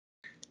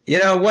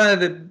One of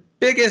the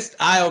biggest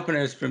eye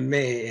openers for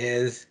me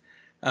is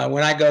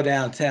when I go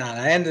downtown.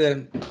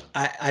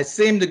 I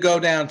seem to go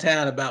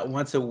downtown about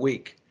once a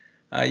week,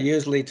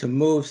 usually to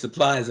move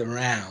supplies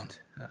around,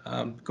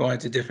 going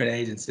to different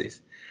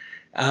agencies.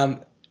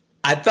 Um,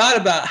 I thought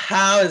about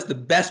how is the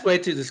best way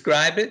to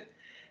describe it,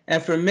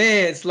 and for me,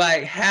 it's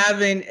like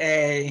having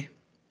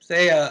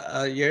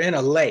you're in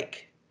a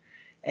lake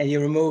and you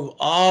remove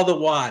all the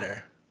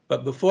water.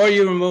 But before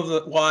you remove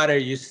the water,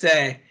 you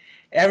say,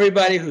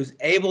 everybody who's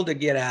able to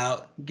get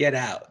out, get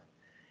out.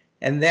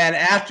 And then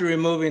after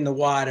removing the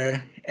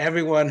water,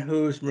 everyone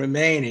who's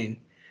remaining,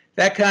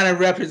 that kind of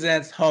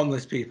represents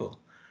homeless people.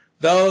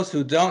 Those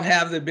who don't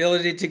have the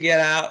ability to get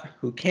out,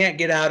 who can't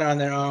get out on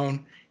their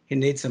own, who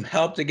need some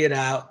help to get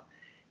out.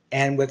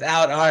 And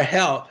without our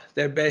help,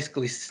 they're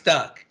basically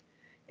stuck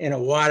in a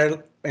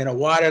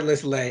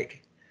waterless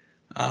lake,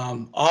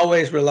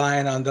 always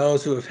relying on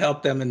those who have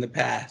helped them in the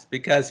past.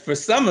 Because for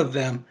some of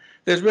them,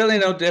 there's really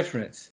no difference.